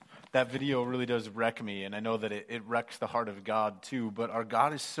That video really does wreck me, and I know that it wrecks the heart of God too, but our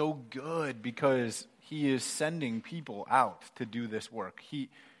God is so good because he is sending people out to do this work. He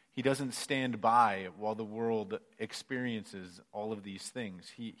doesn't stand by while the world experiences all of these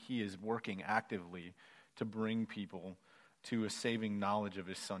things. He is working actively to bring people to a saving knowledge of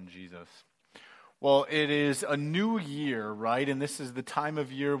his son Jesus. Well, it is a new year, right? And this is the time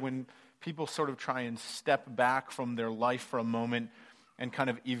of year when people sort of try and step back from their life for a moment and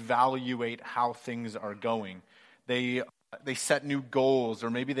kind of evaluate how things are going. They set new goals, or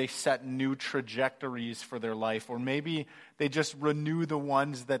maybe they set new trajectories for their life, or maybe they just renew the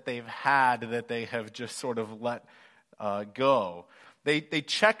ones that they've had that they have just sort of let go. They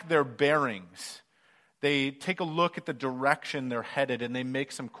check their bearings. They take a look at the direction they're headed, and they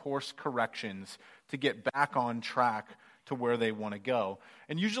make some course corrections to get back on track to where they want to go.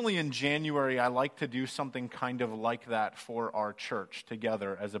 And usually in January, I like to do something kind of like that for our church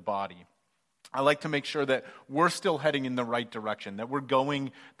together as a body. I like to make sure that we're still heading in the right direction, that we're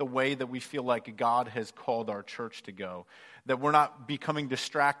going the way that we feel like God has called our church to go, that we're not becoming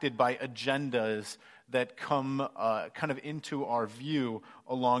distracted by agendas that come kind of into our view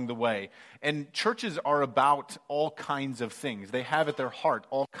along the way. And churches are about all kinds of things. They have at their heart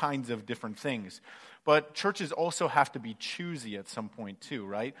all kinds of different things. But churches also have to be choosy at some point too,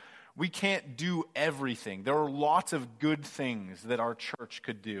 right? We can't do everything. There are lots of good things that our church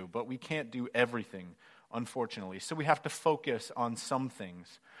could do, but we can't do everything, unfortunately. So we have to focus on some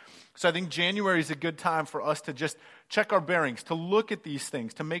things. So I think January is a good time for us to just check our bearings, to look at these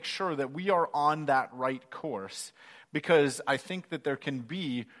things, to make sure that we are on that right course, because I think that there can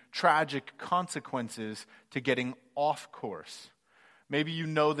be tragic consequences to getting off course. Maybe you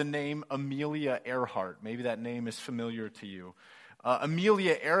know the name Amelia Earhart. Maybe that name is familiar to you.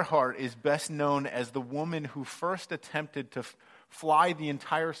 Amelia Earhart is best known as the woman who first attempted to fly the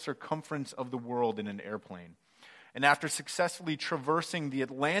entire circumference of the world in an airplane. And after successfully traversing the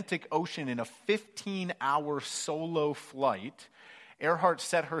Atlantic Ocean in a 15-hour solo flight, Earhart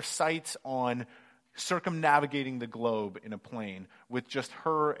set her sights on circumnavigating the globe in a plane with just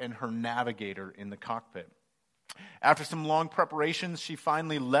her and her navigator in the cockpit. After some long preparations, she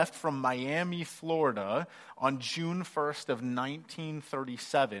finally left from Miami, Florida on June 1st of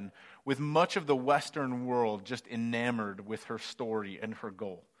 1937, with much of the Western world just enamored with her story and her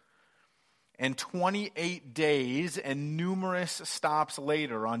goal. And 28 days and numerous stops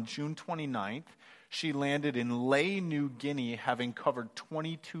later, on June 29th, she landed in Lae, New Guinea, having covered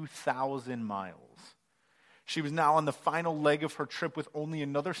 22,000 miles. She was now on the final leg of her trip with only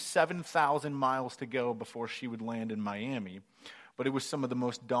another 7,000 miles to go before she would land in Miami. But it was some of the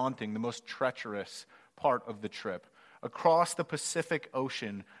most daunting, the most treacherous part of the trip. Across the Pacific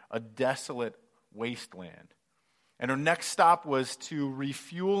Ocean, a desolate wasteland. And her next stop was to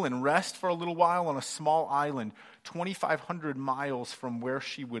refuel and rest for a little while on a small island 2,500 miles from where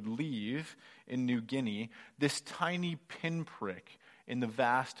she would leave in New Guinea, this tiny pinprick in the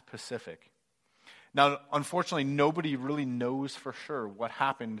vast Pacific. Now, unfortunately, nobody really knows for sure what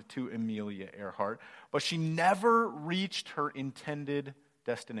happened to Amelia Earhart, but she never reached her intended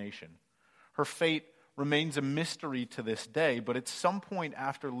destination. Her fate remains a mystery to this day, but at some point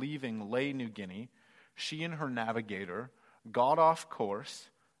after leaving Lae, New Guinea, she and her navigator got off course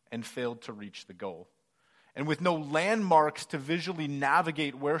and failed to reach the goal. And with no landmarks to visually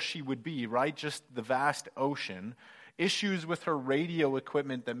navigate where she would be, right, just the vast ocean, issues with her radio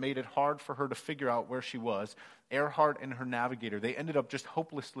equipment that made it hard for her to figure out where she was, Earhart and her navigator, they ended up just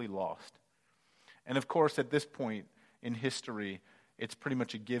hopelessly lost. And of course, at this point in history, it's pretty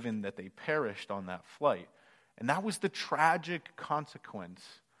much a given that they perished on that flight. And that was the tragic consequence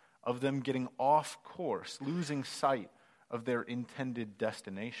of them getting off course, losing sight of their intended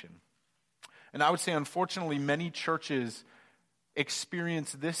destination. And I would say, unfortunately, many churches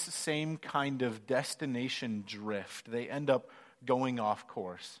experience this same kind of destination drift. They end up going off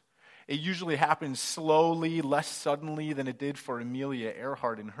course. It usually happens slowly, less suddenly than it did for Amelia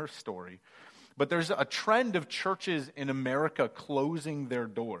Earhart in her story. But there's a trend of churches in America closing their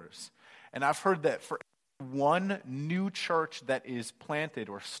doors. And I've heard that for one new church that is planted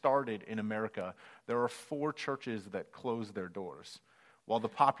or started in America, there are 4 churches that close their doors, while the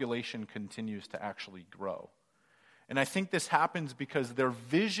population continues to actually grow. And I think this happens because their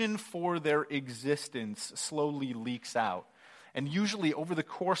vision for their existence slowly leaks out. And usually over the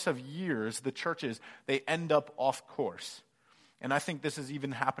course of years, the churches, they end up off course. And I think this is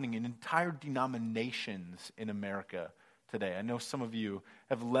even happening in entire denominations in America today. I know some of you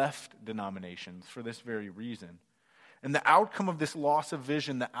have left denominations for this very reason. And the outcome of this loss of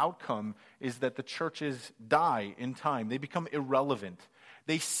vision, the outcome is that the churches die in time. They become irrelevant.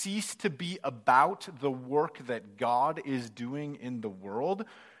 They cease to be about the work that God is doing in the world.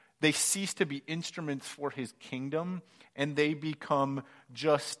 They cease to be instruments for his kingdom, and they become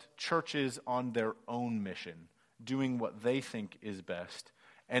just churches on their own mission, doing what they think is best.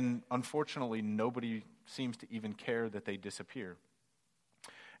 And unfortunately, nobody seems to even care that they disappear.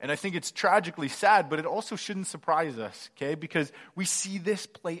 And I think it's tragically sad, but it also shouldn't surprise us, okay? Because we see this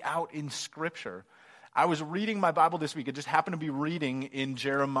play out in Scripture. I was reading my Bible this week. I just happened to be reading in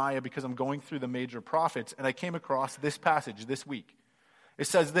Jeremiah because I'm going through the major prophets, and I came across this passage this week. It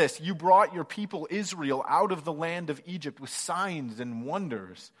says this: "You brought your people Israel out of the land of Egypt with signs and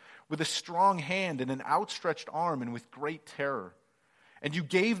wonders, with a strong hand and an outstretched arm and with great terror. And you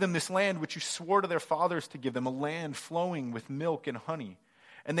gave them this land which you swore to their fathers to give them, a land flowing with milk and honey.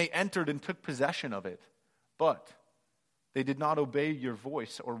 And they entered and took possession of it. But they did not obey your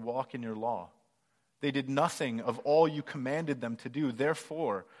voice or walk in your law. They did nothing of all you commanded them to do.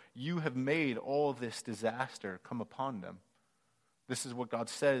 Therefore, you have made all this disaster come upon them." This is what God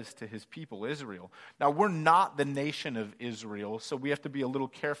says to his people, Israel. Now, we're not the nation of Israel, so we have to be a little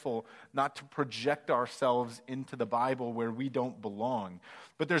careful not to project ourselves into the Bible where we don't belong.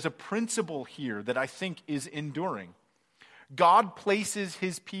 But there's a principle here that I think is enduring. God places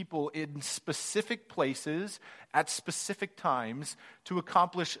his people in specific places at specific times to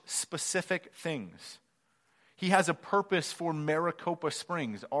accomplish specific things. He has a purpose for Maricopa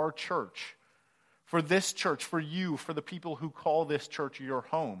Springs, our church, for this church, for you, for the people who call this church your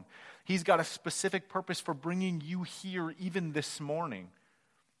home. He's got a specific purpose for bringing you here even this morning.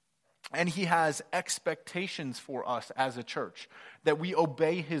 And he has expectations for us as a church, that we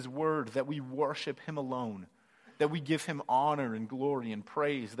obey his word, that we worship him alone, that we give him honor and glory and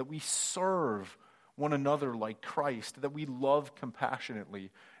praise, that we serve one another like Christ, that we love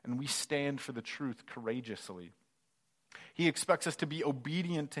compassionately, and we stand for the truth courageously. He expects us to be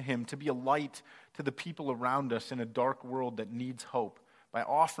obedient to him, to be a light to the people around us in a dark world that needs hope by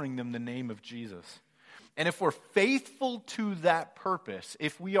offering them the name of Jesus. And if we're faithful to that purpose,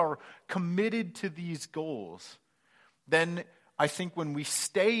 if we are committed to these goals, then I think when we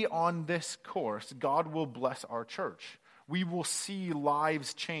stay on this course, God will bless our church. We will see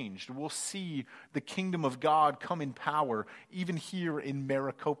lives changed. We'll see the kingdom of God come in power, even here in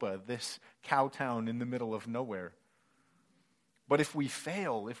Maricopa, this cow town in the middle of nowhere. But if we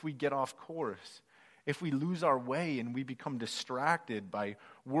fail, if we get off course, if we lose our way and we become distracted by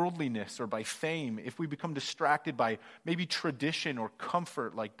worldliness or by fame, if we become distracted by maybe tradition or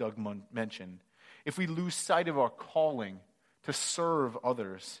comfort, like Doug mentioned, if we lose sight of our calling to serve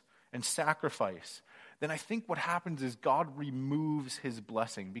others and sacrifice, then I think what happens is God removes his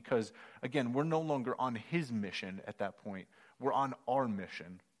blessing because, again, we're no longer on his mission at that point. We're on our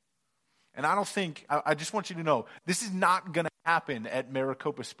mission. And I just want you to know, this is not going to happen at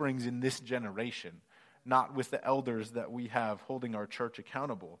Maricopa Springs in this generation, not with the elders that we have holding our church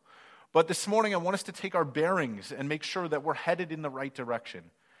accountable. But this morning, I want us to take our bearings and make sure that we're headed in the right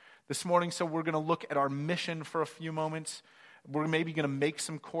direction. This morning, so we're going to look at our mission for a few moments. We're maybe going to make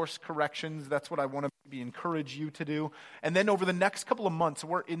some course corrections. That's what I want to maybe encourage you to do. And then over the next couple of months,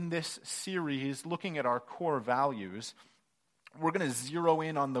 we're in this series looking at our core values. We're going to zero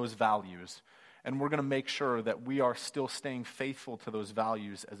in on those values, and we're going to make sure that we are still staying faithful to those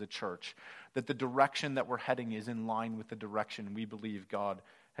values as a church, that the direction that we're heading is in line with the direction we believe God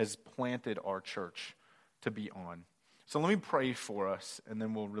has planted our church to be on. So let me pray for us, and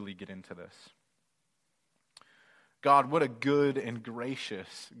then we'll really get into this. God, what a good and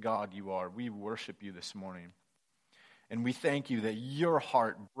gracious God you are. We worship you this morning. And we thank you that your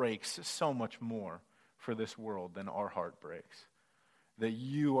heart breaks so much more for this world than our heart breaks. That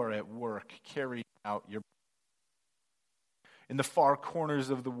you are at work carrying out your in the far corners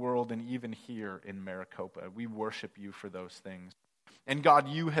of the world and even here in Maricopa. We worship you for those things. And God,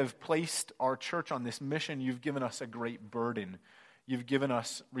 you have placed our church on this mission. You've given us a great burden. You've given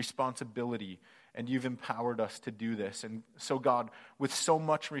us responsibility. And you've empowered us to do this. And so, God, with so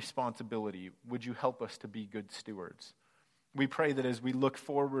much responsibility, would you help us to be good stewards? We pray that as we look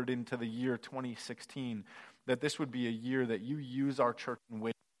forward into the year 2016, that this would be a year that you use our church in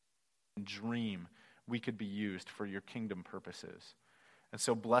ways and dream we could be used for your kingdom purposes. And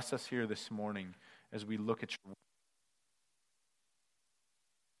so bless us here this morning as we look at your word.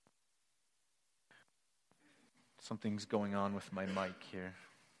 Something's going on with my mic here.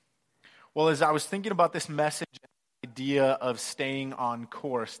 Well, as I was thinking about this message, the idea of staying on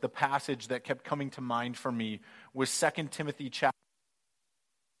course, the passage that kept coming to mind for me was 2 Timothy chapter.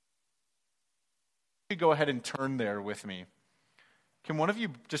 You go ahead and turn there with me. Can one of you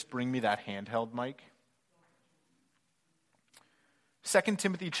just bring me that handheld mic? 2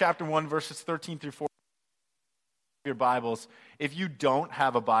 Timothy chapter 1, verses 13 through 14. Your Bibles. If you don't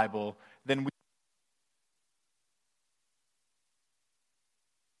have a Bible, then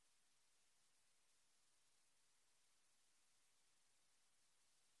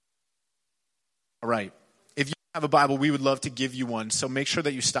all right. If you have a Bible, we would love to give you one. So make sure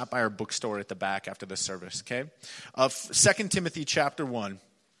that you stop by our bookstore at the back after the service, okay? 2 Timothy chapter 1.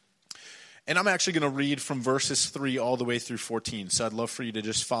 And I'm actually going to read from verses 3 all the way through 14. So I'd love for you to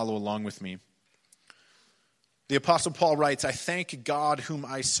just follow along with me. The Apostle Paul writes, I thank God whom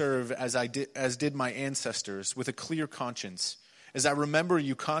I serve as did my ancestors with a clear conscience, as I remember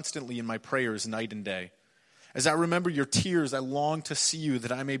you constantly in my prayers night and day. As I remember your tears, I long to see you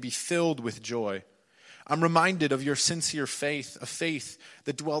that I may be filled with joy. I'm reminded of your sincere faith, a faith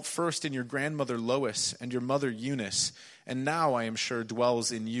that dwelt first in your grandmother Lois and your mother Eunice, and now I am sure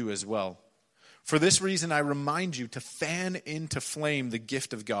dwells in you as well. For this reason I remind you to fan into flame the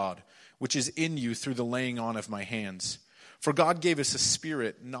gift of God, which is in you through the laying on of my hands. For God gave us a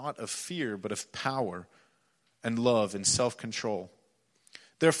spirit not of fear, but of power and love and self-control.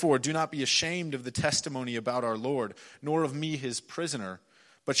 Therefore, do not be ashamed of the testimony about our Lord, nor of me his prisoner,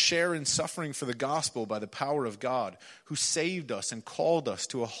 but share in suffering for the gospel by the power of God, who saved us and called us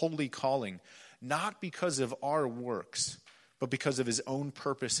to a holy calling, not because of our works, but because of his own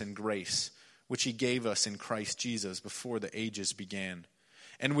purpose and grace, which he gave us in Christ Jesus before the ages began,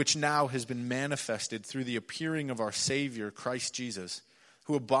 and which now has been manifested through the appearing of our Savior, Christ Jesus,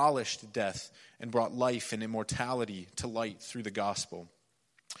 who abolished death and brought life and immortality to light through the gospel,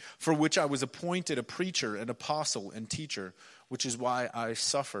 for which I was appointed a preacher, an apostle, and teacher, which is why I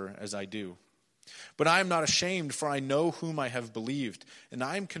suffer as I do. But I am not ashamed, for I know whom I have believed, and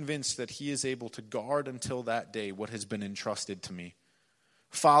I am convinced that he is able to guard until that day what has been entrusted to me.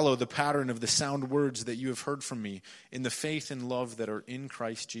 Follow the pattern of the sound words that you have heard from me in the faith and love that are in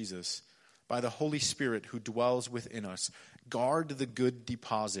Christ Jesus. By the Holy Spirit who dwells within us, guard the good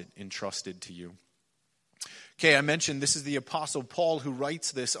deposit entrusted to you. Okay, I mentioned this is the Apostle Paul who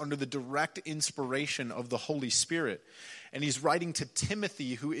writes this under the direct inspiration of the Holy Spirit. And he's writing to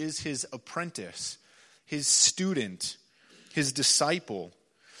Timothy, who is his apprentice, his student, his disciple.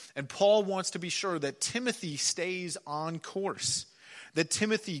 And Paul wants to be sure that Timothy stays on course, that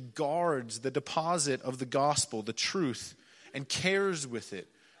Timothy guards the deposit of the gospel, the truth, and cares with it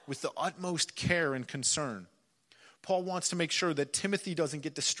with the utmost care and concern. Paul wants to make sure that Timothy doesn't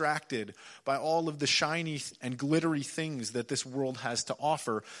get distracted by all of the shiny and glittery things that this world has to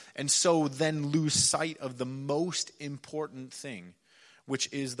offer, and so then lose sight of the most important thing,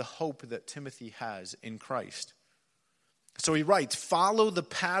 which is the hope that Timothy has in Christ. So he writes, follow the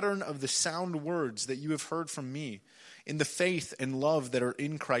pattern of the sound words that you have heard from me in the faith and love that are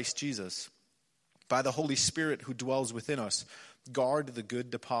in Christ Jesus. By the Holy Spirit who dwells within us, guard the good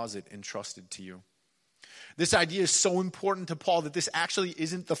deposit entrusted to you. This idea is so important to Paul that this actually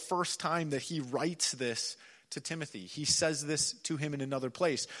isn't the first time that he writes this to Timothy. He says this to him in another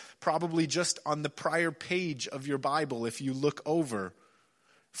place, probably just on the prior page of your Bible if you look over.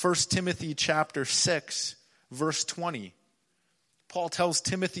 1 Timothy chapter 6, verse 20. Paul tells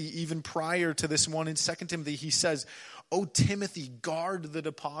Timothy even prior to this one in 2 Timothy, he says, "O Timothy, guard the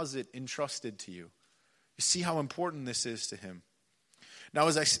deposit entrusted to you." You see how important this is to him. Now,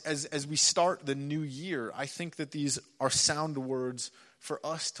 as we start the new year, I think that these are sound words for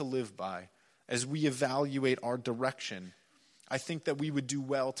us to live by as we evaluate our direction. I think that we would do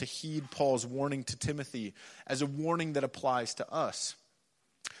well to heed Paul's warning to Timothy as a warning that applies to us.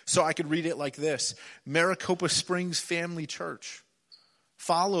 So I could read it like this: Maricopa Springs Family Church,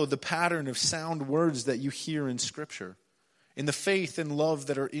 follow the pattern of sound words that you hear in Scripture, in the faith and love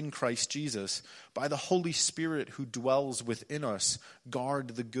that are in Christ Jesus. By the Holy Spirit who dwells within us,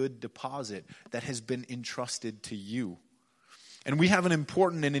 guard the good deposit that has been entrusted to you. And we have an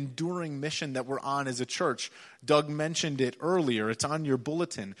important and enduring mission that we're on as a church. Doug mentioned it earlier. It's on your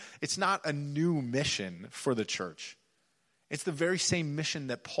bulletin. It's not a new mission for the church. It's the very same mission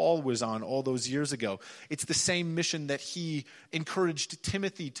that Paul was on all those years ago. It's the same mission that he encouraged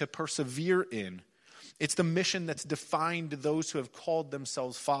Timothy to persevere in. It's the mission that's defined those who have called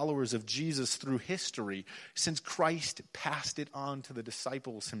themselves followers of Jesus through history since Christ passed it on to the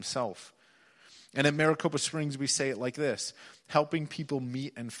disciples himself. And at Maricopa Springs, we say it like this: helping people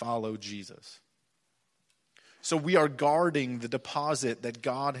meet and follow Jesus. So we are guarding the deposit that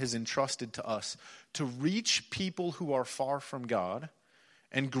God has entrusted to us to reach people who are far from God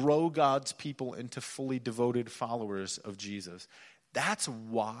and grow God's people into fully devoted followers of Jesus. That's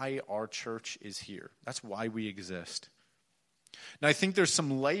why our church is here. That's why we exist. Now, I think there's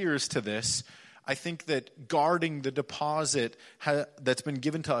some layers to this. I think that guarding the deposit that's been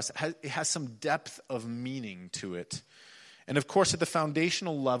given to us, it has some depth of meaning to it. And of course, at the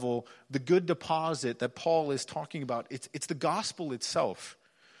foundational level, the good deposit that Paul is talking about, it's the gospel itself.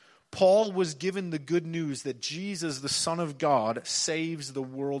 Paul was given the good news that Jesus, the Son of God, saves the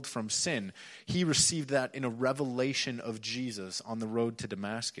world from sin. He received that in a revelation of Jesus on the road to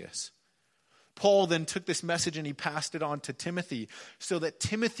Damascus. Paul then took this message and he passed it on to Timothy so that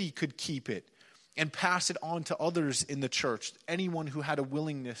Timothy could keep it and pass it on to others in the church, anyone who had a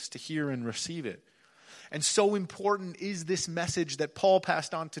willingness to hear and receive it. And so important is this message that Paul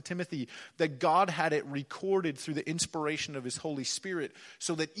passed on to Timothy that God had it recorded through the inspiration of his Holy Spirit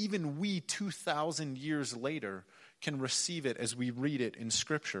so that even we 2,000 years later can receive it as we read it in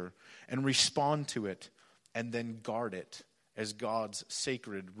Scripture and respond to it and then guard it as God's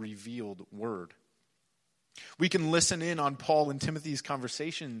sacred, revealed word. We can listen in on Paul and Timothy's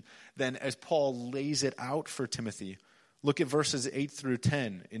conversation then as Paul lays it out for Timothy. Look at verses 8 through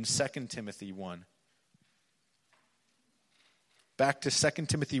 10 in 2 Timothy 1. Back to 2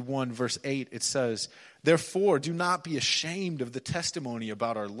 Timothy 1, verse 8, it says, "Therefore, do not be ashamed of the testimony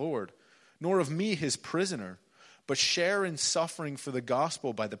about our Lord, nor of me, his prisoner, but share in suffering for the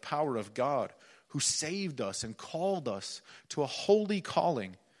gospel by the power of God, who saved us and called us to a holy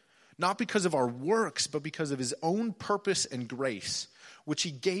calling, not because of our works, but because of his own purpose and grace, which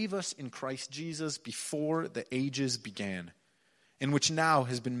he gave us in Christ Jesus before the ages began, and which now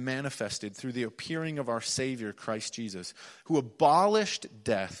has been manifested through the appearing of our Savior, Christ Jesus, who abolished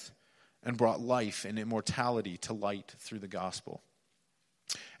death and brought life and immortality to light through the gospel."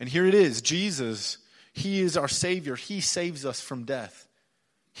 And here it is, Jesus, he is our Savior. He saves us from death.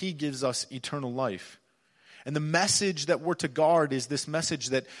 He gives us eternal life. And the message that we're to guard is this message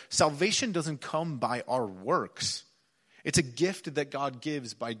that salvation doesn't come by our works. It's a gift that God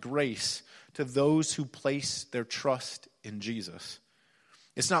gives by grace to those who place their trust in Jesus.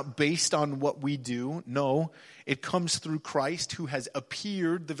 It's not based on what we do. No, it comes through Christ, who has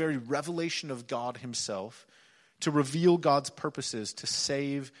appeared, the very revelation of God himself, to reveal God's purposes to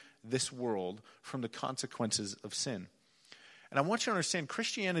save this world from the consequences of sin. And I want you to understand,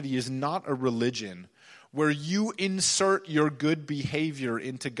 Christianity is not a religion where you insert your good behavior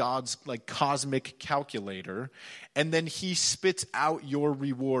into God's cosmic calculator, and then he spits out your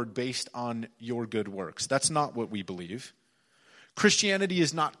reward based on your good works. That's not what we believe. Christianity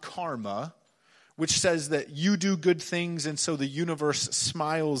is not karma, which says that you do good things and so the universe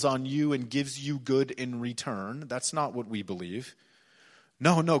smiles on you and gives you good in return. That's not what we believe.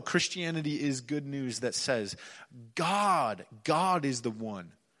 No, Christianity is good news that says God is the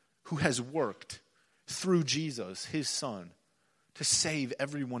one who has worked through Jesus, his Son, to save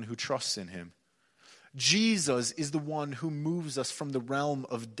everyone who trusts in him. Jesus is the one who moves us from the realm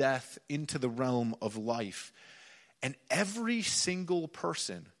of death into the realm of life. And every single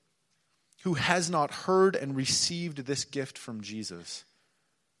person who has not heard and received this gift from Jesus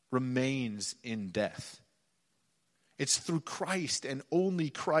remains in death. It's through Christ and only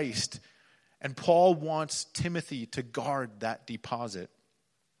Christ. And Paul wants Timothy to guard that deposit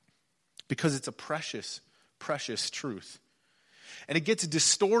because it's a precious, precious truth. And it gets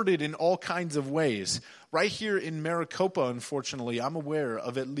distorted in all kinds of ways. Right here in Maricopa, unfortunately, I'm aware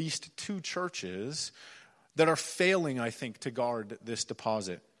of at least 2 churches that are failing, I think, to guard this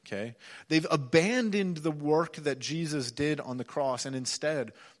deposit. Okay? They've abandoned the work that Jesus did on the cross, and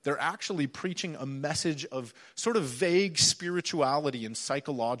instead they're actually preaching a message of sort of vague spirituality and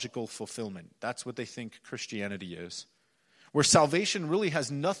psychological fulfillment. That's what they think Christianity is. Where salvation really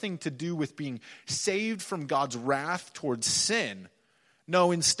has nothing to do with being saved from God's wrath towards sin.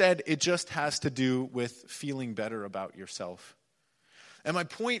 No, instead it just has to do with feeling better about yourself. And my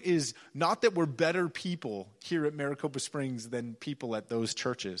point is not that we're better people here at Maricopa Springs than people at those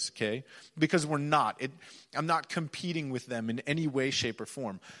churches, okay? Because we're not. I'm not competing with them in any way, shape, or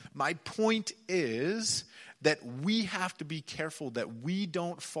form. My point is that we have to be careful that we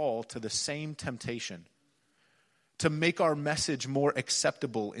don't fall to the same temptation to make our message more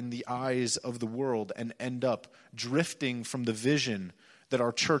acceptable in the eyes of the world and end up drifting from the vision that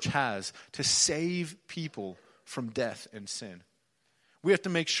our church has to save people from death and sin. We have to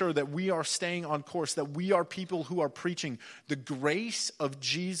make sure that we are staying on course, that we are people who are preaching the grace of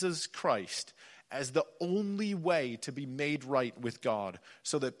Jesus Christ as the only way to be made right with God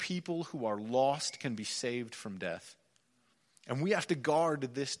so that people who are lost can be saved from death. And we have to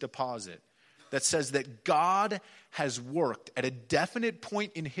guard this deposit that says that God has worked at a definite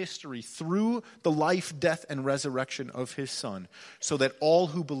point in history through the life, death, and resurrection of his Son so that all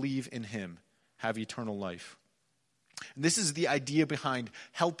who believe in him have eternal life. And this is the idea behind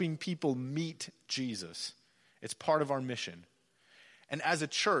helping people meet Jesus. It's part of our mission. And as a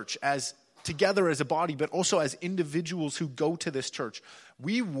church, as together as a body, but also as individuals who go to this church,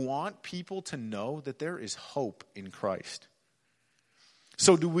 we want people to know that there is hope in Christ.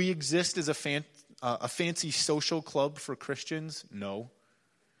 So do we exist as a fancy social club for Christians? No.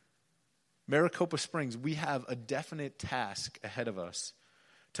 Maricopa Springs, we have a definite task ahead of us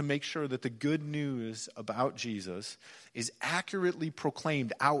to make sure that the good news about Jesus is accurately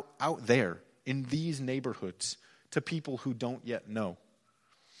proclaimed out there in these neighborhoods to people who don't yet know.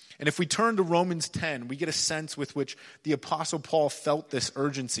 And if we turn to Romans 10, we get a sense with which the Apostle Paul felt this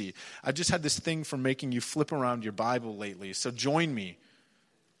urgency. I've just had this thing for making you flip around your Bible lately, so join me.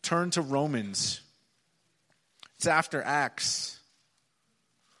 Turn to Romans. It's after Acts.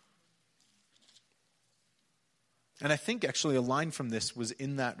 And I think actually a line from this was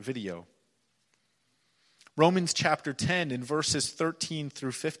in that video. Romans chapter 10 in verses 13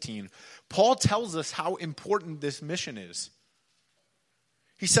 through 15. Paul tells us how important this mission is.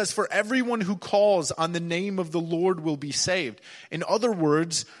 He says, "For everyone who calls on the name of the Lord will be saved." In other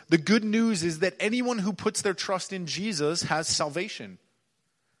words, the good news is that anyone who puts their trust in Jesus has salvation.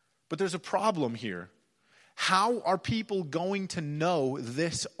 But there's a problem here. How are people going to know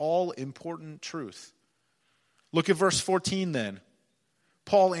this all-important truth? Look at verse 14 then.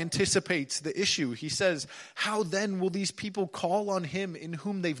 Paul anticipates the issue. He says, "How then will these people call on him in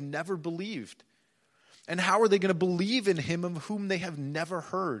whom they've never believed? And how are they going to believe in him of whom they have never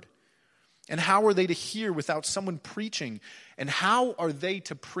heard? And how are they to hear without someone preaching? And how are they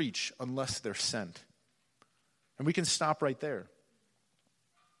to preach unless they're sent?" And we can stop right there.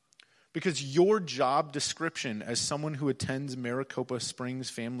 Because your job description as someone who attends Maricopa Springs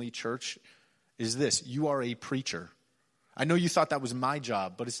Family Church is this: you are a preacher. I know you thought that was my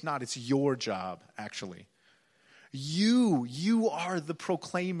job, but it's not. It's your job, actually. You are the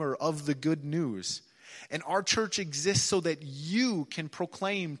proclaimer of the good news. And our church exists so that you can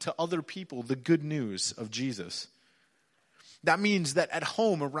proclaim to other people the good news of Jesus. That means that at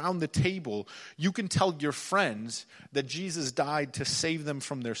home, around the table, you can tell your friends that Jesus died to save them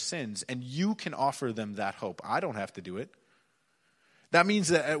from their sins, and you can offer them that hope. I don't have to do it. That means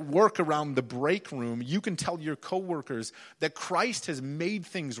that at work around the break room, you can tell your coworkers that Christ has made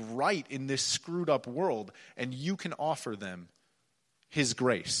things right in this screwed up world, and you can offer them his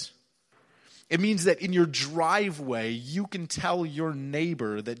grace. It means that in your driveway, you can tell your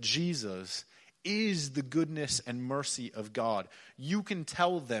neighbor that Jesus is the goodness and mercy of God. You can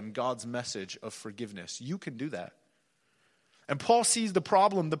tell them God's message of forgiveness. You can do that. And Paul sees the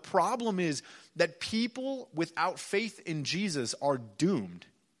problem. The problem is that people without faith in Jesus are doomed.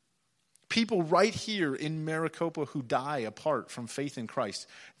 People right here in Maricopa who die apart from faith in Christ,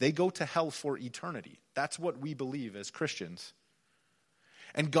 they go to hell for eternity. That's what we believe as Christians.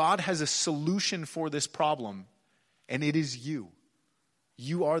 And God has a solution for this problem, and it is you.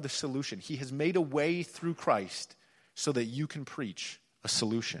 You are the solution. He has made a way through Christ so that you can preach a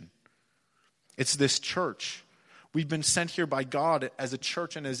solution. It's this church. We've been sent here by God as a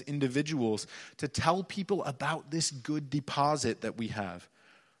church and as individuals to tell people about this good deposit that we have,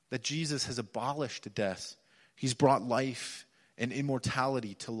 that Jesus has abolished death. He's brought life and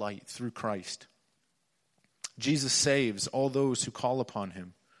immortality to light through Christ. Jesus saves all those who call upon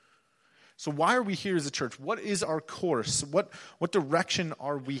him. So why are we here as a church? What is our course? What direction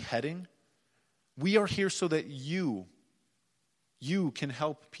are we heading? We are here so that you can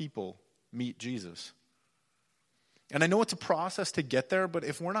help people meet Jesus. And I know it's a process to get there, but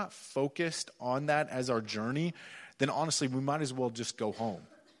if we're not focused on that as our journey, then honestly, we might as well just go home.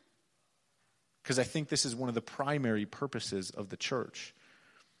 Because I think this is one of the primary purposes of the church.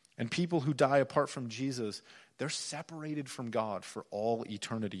 And people who die apart from Jesus, they're separated from God for all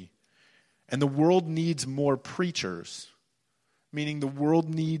eternity. And the world needs more preachers, meaning the world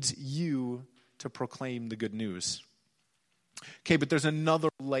needs you to proclaim the good news. Okay, but there's another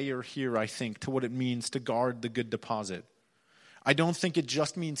layer here, I think, to what it means to guard the good deposit. I don't think it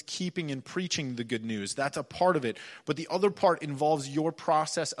just means keeping and preaching the good news. That's a part of it. But the other part involves your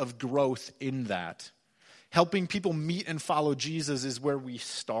process of growth in that. Helping people meet and follow Jesus is where we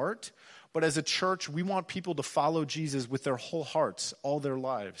start. But as a church, we want people to follow Jesus with their whole hearts, all their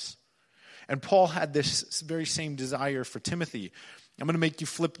lives. And Paul had this very same desire for Timothy. I'm going to make you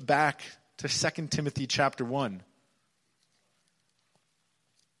flip back to 2 Timothy chapter 1.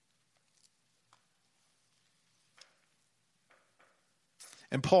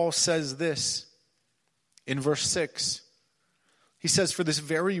 And Paul says this in verse 6. He says, "For this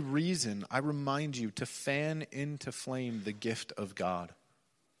very reason, I remind you to fan into flame the gift of God."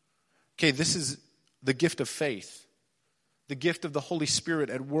 Okay, this is the gift of faith. the gift of the Holy Spirit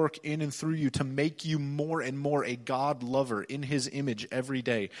at work in and through you to make you more and more a God lover in his image every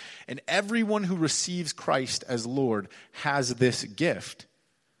day. And everyone who receives Christ as Lord has this gift.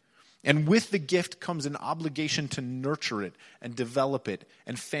 And with the gift comes an obligation to nurture it and develop it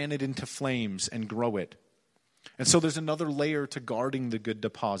and fan it into flames and grow it. And so there's another layer to guarding the good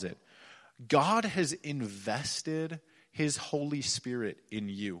deposit. God has invested his Holy Spirit in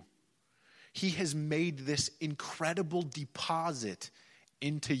you. He has made this incredible deposit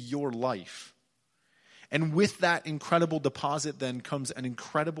into your life. And with that incredible deposit then comes an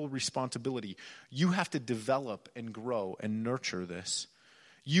incredible responsibility. You have to develop and grow and nurture this.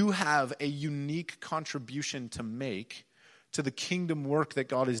 You have a unique contribution to make to the kingdom work that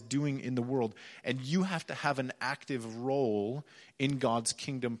God is doing in the world. And you have to have an active role in God's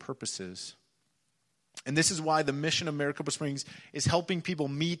kingdom purposes. And this is why the mission of Maricopa Springs is helping people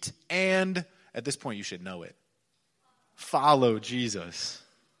meet and, at this point you should know it, follow Jesus.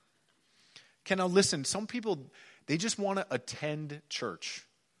 Okay, now listen, some people, they just want to attend church.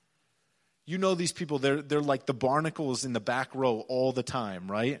 You know these people, they're like the barnacles in the back row all the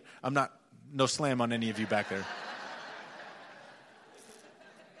time, right? No slam on any of you back there.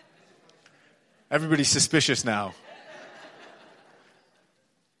 Everybody's suspicious now.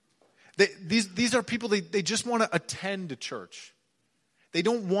 These are people, they just want to attend a church. They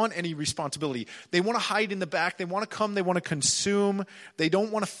don't want any responsibility. They want to hide in the back. They want to come. They want to consume. They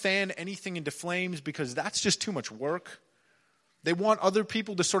don't want to fan anything into flames because that's just too much work. They want other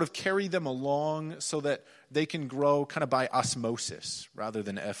people to sort of carry them along so that they can grow kind of by osmosis rather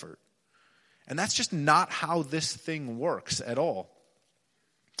than effort. And that's just not how this thing works at all.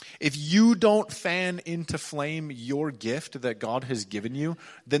 If you don't fan into flame your gift that God has given you,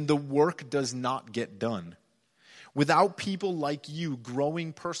 then the work does not get done. Without people like you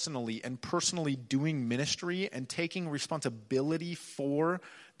growing personally and personally doing ministry and taking responsibility for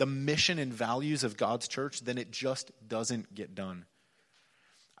the mission and values of God's church, then it just doesn't get done.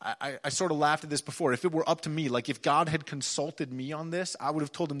 I sort of laughed at this before. If it were up to me, like if God had consulted me on this, I would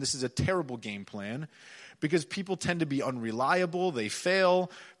have told him this is a terrible game plan because people tend to be unreliable. They fail.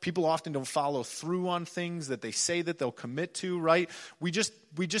 People often don't follow through on things that they say that they'll commit to, right? We just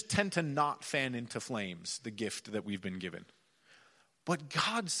tend to not fan into flames the gift that we've been given. But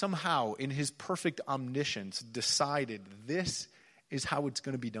God somehow, in his perfect omniscience, decided this is how it's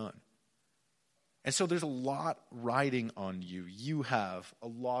going to be done. And so there's a lot riding on you. You have a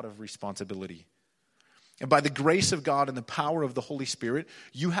lot of responsibility. And by the grace of God and the power of the Holy Spirit,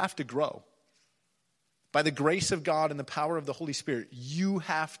 you have to grow. By the grace of God and the power of the Holy Spirit, you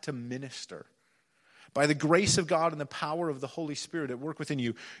have to minister. By the grace of God and the power of the Holy Spirit at work within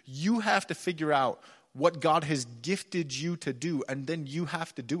you, you have to figure out what God has gifted you to do, and then you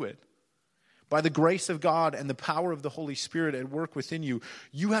have to do it. By the grace of God and the power of the Holy Spirit at work within you,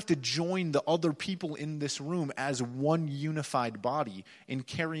 you have to join the other people in this room as one unified body in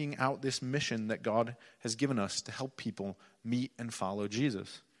carrying out this mission that God has given us to help people meet and follow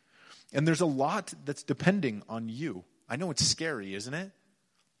Jesus. And there's a lot that's depending on you. I know it's scary, isn't it?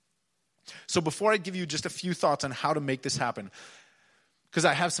 So before I give you just a few thoughts on how to make this happen, because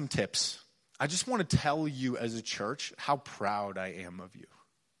I have some tips, I just want to tell you as a church how proud I am of you.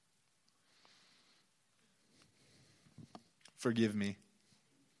 Forgive me.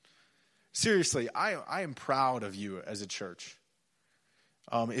 Seriously, I am proud of you as a church.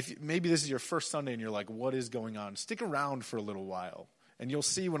 If maybe this is your first Sunday and you're like, what is going on? Stick around for a little while and you'll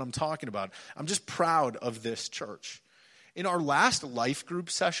see what I'm talking about. I'm just proud of this church. In our last life group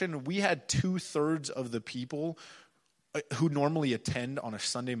session, we had 2/3 of the people who normally attend on a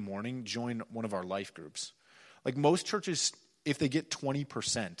Sunday morning join one of our life groups. Like most churches, if they get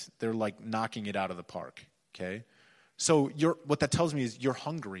 20%, they're like knocking it out of the park, okay? So what that tells me is you're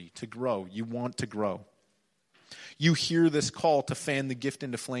hungry to grow. You want to grow. You hear this call to fan the gift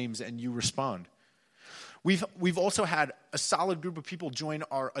into flames and you respond. We've also had a solid group of people join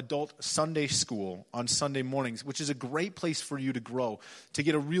our adult Sunday school on Sunday mornings, which is a great place for you to grow, to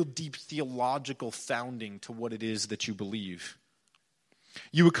get a real deep theological founding to what it is that you believe.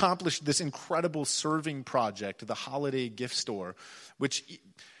 You accomplished this incredible serving project, the Holiday Gift Store, which,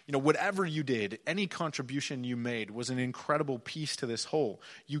 whatever you did, any contribution you made was an incredible piece to this whole.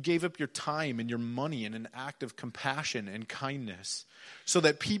 You gave up your time and your money in an act of compassion and kindness so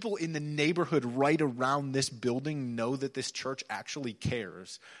that people in the neighborhood right around this building know that this church actually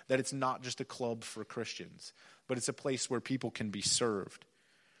cares, that it's not just a club for Christians, but it's a place where people can be served,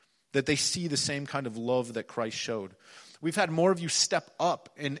 that they see the same kind of love that Christ showed. We've had more of you step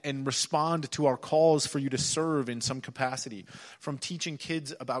up and respond to our calls for you to serve in some capacity, from teaching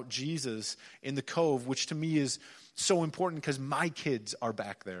kids about Jesus in the Cove, which to me is so important because my kids are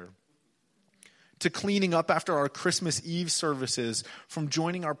back there. To cleaning up after our Christmas Eve services, from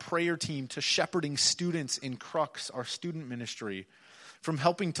joining our prayer team to shepherding students in Crux, our student ministry, from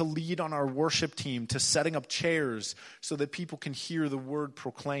helping to lead on our worship team to setting up chairs so that people can hear the word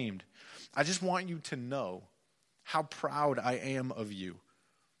proclaimed. I just want you to know how proud I am of you,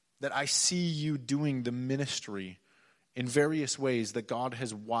 that I see you doing the ministry in various ways that God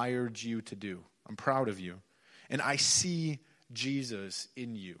has wired you to do. I'm proud of you. And I see Jesus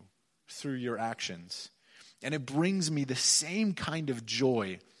in you through your actions. And it brings me the same kind of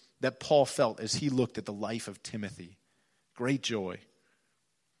joy that Paul felt as he looked at the life of Timothy. Great joy.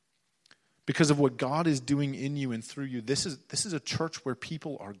 Because of what God is doing in you and through you, this is a church where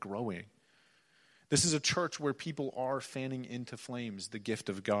people are growing. This is a church where people are fanning into flames the gift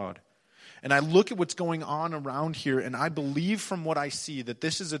of God. And I look at what's going on around here, and I believe from what I see that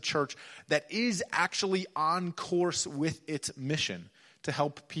this is a church that is actually on course with its mission to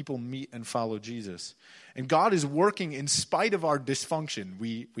help people meet and follow Jesus. And God is working in spite of our dysfunction.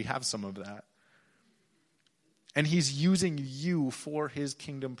 We have some of that. And he's using you for his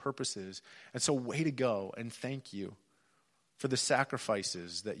kingdom purposes. And so way to go, and thank you for the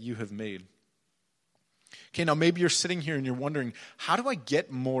sacrifices that you have made. Okay, now maybe you're sitting here and you're wondering, how do I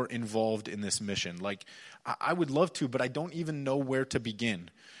get more involved in this mission? Like, I would love to, but I don't even know where to begin.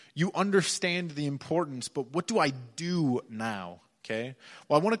 You understand the importance, but what do I do now? Okay,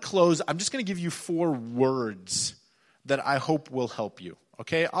 well, I want to close. I'm just going to give you 4 words that I hope will help you.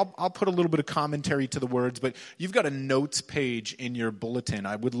 Okay, I'll put a little bit of commentary to the words, but you've got a notes page in your bulletin.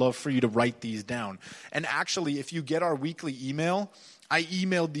 I would love for you to write these down. And actually, if you get our weekly email, I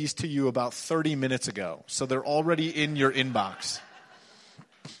emailed these to you about 30 minutes ago, so they're already in your inbox.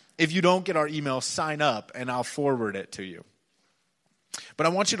 If you don't get our email, sign up, and I'll forward it to you. But I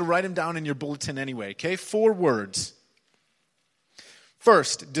want you to write them down in your bulletin anyway, okay? 4 words.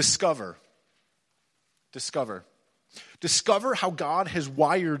 First, discover. Discover. Discover how God has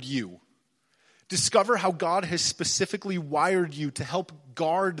wired you. Discover how God has specifically wired you to help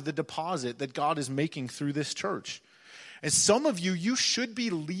guard the deposit that God is making through this church. And some of you, you should be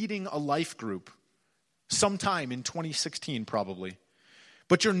leading a life group sometime in 2016 probably.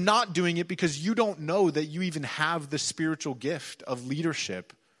 But you're not doing it because you don't know that you even have the spiritual gift of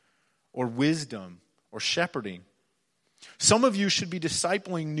leadership or wisdom or shepherding. Some of you should be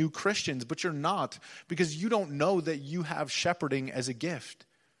discipling new Christians, but you're not because you don't know that you have shepherding as a gift,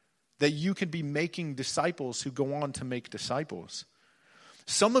 that you can be making disciples who go on to make disciples.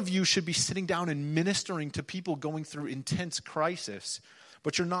 Some of you should be sitting down and ministering to people going through intense crisis,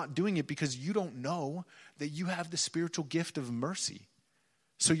 but you're not doing it because you don't know that you have the spiritual gift of mercy,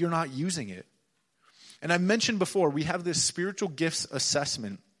 so you're not using it. And I mentioned before, we have this spiritual gifts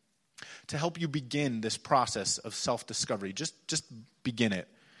assessment to help you begin this process of self-discovery. Just begin it.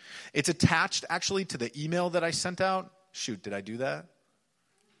 It's attached actually to the email that I sent out. Shoot, did I do that?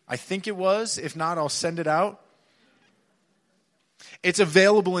 I think it was. If not, I'll send it out. It's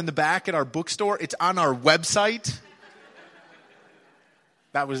available in the back at our bookstore. It's on our website.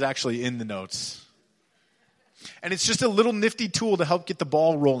 That was actually in the notes. And it's just a little nifty tool to help get the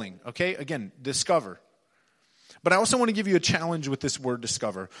ball rolling. Okay? Again, discover. But I also want to give you a challenge with this word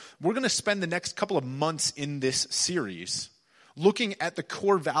discover. We're going to spend the next couple of months in this series looking at the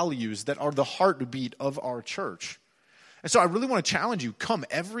core values that are the heartbeat of our church. And so I really want to challenge you, come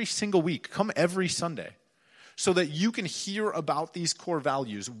every single week, come every Sunday, so that you can hear about these core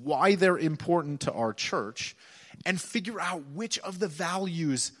values, why they're important to our church, and figure out which of the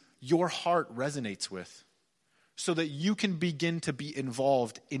values your heart resonates with, so that you can begin to be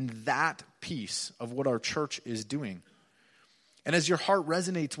involved in that piece of what our church is doing. And as your heart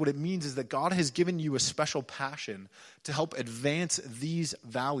resonates, what it means is that God has given you a special passion to help advance these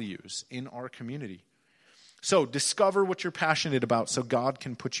values in our community. So discover what you're passionate about so God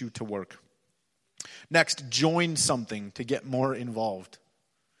can put you to work. Next, join something to get more involved.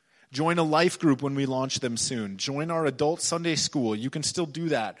 Join a life group when we launch them soon. Join our adult Sunday school. You can still do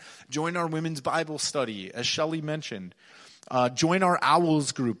that. Join our women's Bible study, as Shelley mentioned. Join our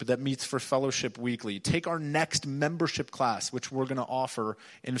Owls group that meets for fellowship weekly. Take our next membership class, which we're going to offer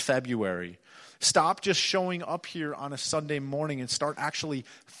in February. Stop just showing up here on a Sunday morning and start actually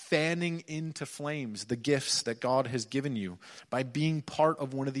fanning into flames the gifts that God has given you by being part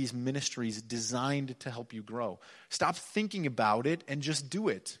of one of these ministries designed to help you grow. Stop thinking about it and just do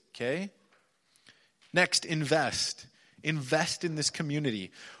it, okay? Next, invest. Invest in this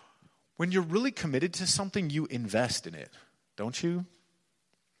community. When you're really committed to something, you invest in it, don't you?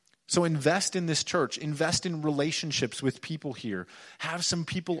 So invest in this church. Invest in relationships with people here. Have some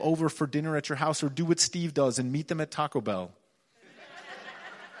people over for dinner at your house, or do what Steve does and meet them at Taco Bell.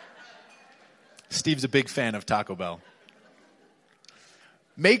 Steve's a big fan of Taco Bell.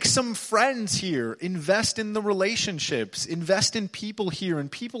 Make some friends here. Invest in the relationships. Invest in people here and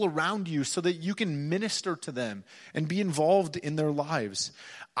people around you so that you can minister to them and be involved in their lives.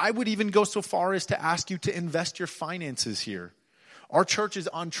 I would even go so far as to ask you to invest your finances here. Our church is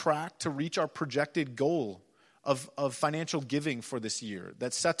on track to reach our projected goal of financial giving for this year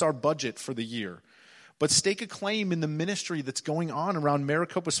that sets our budget for the year. But stake a claim in the ministry that's going on around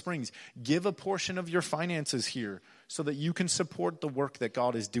Maricopa Springs. Give a portion of your finances here so that you can support the work that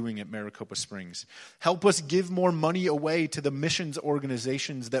God is doing at Maricopa Springs. Help us give more money away to the missions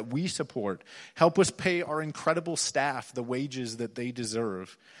organizations that we support. Help us pay our incredible staff the wages that they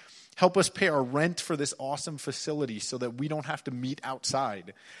deserve. Help us pay our rent for this awesome facility so that we don't have to meet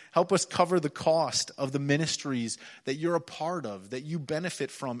outside. Help us cover the cost of the ministries that you're a part of, that you benefit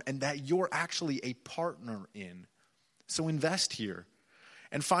from, and that you're actually a partner in. So invest here.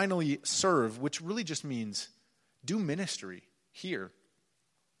 And finally, serve, which really just means do ministry here.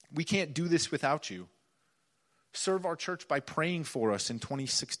 We can't do this without you. Serve our church by praying for us in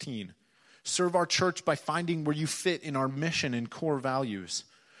 2016. Serve our church by finding where you fit in our mission and core values.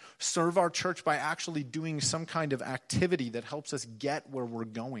 Serve our church by actually doing some kind of activity that helps us get where we're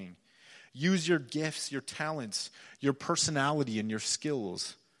going. Use your gifts, your talents, your personality, and your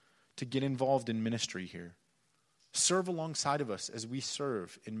skills to get involved in ministry here. Serve alongside of us as we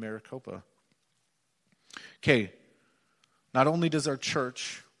serve in Maricopa. Okay, not only does our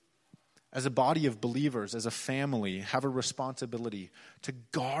church, as a body of believers, as a family, have a responsibility to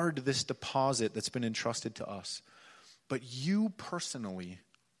guard this deposit that's been entrusted to us, but you personally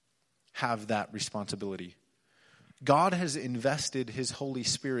have that responsibility. God has invested his Holy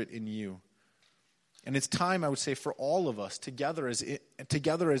Spirit in you. And it's time, I would say, for all of us together as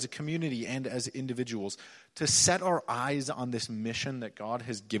a community and as individuals to set our eyes on this mission that God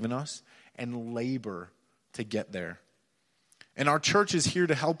has given us and labor to get there. And our church is here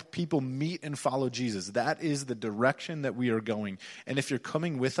to help people meet and follow Jesus. That is the direction that we are going. And if you're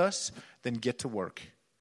coming with us, then get to work.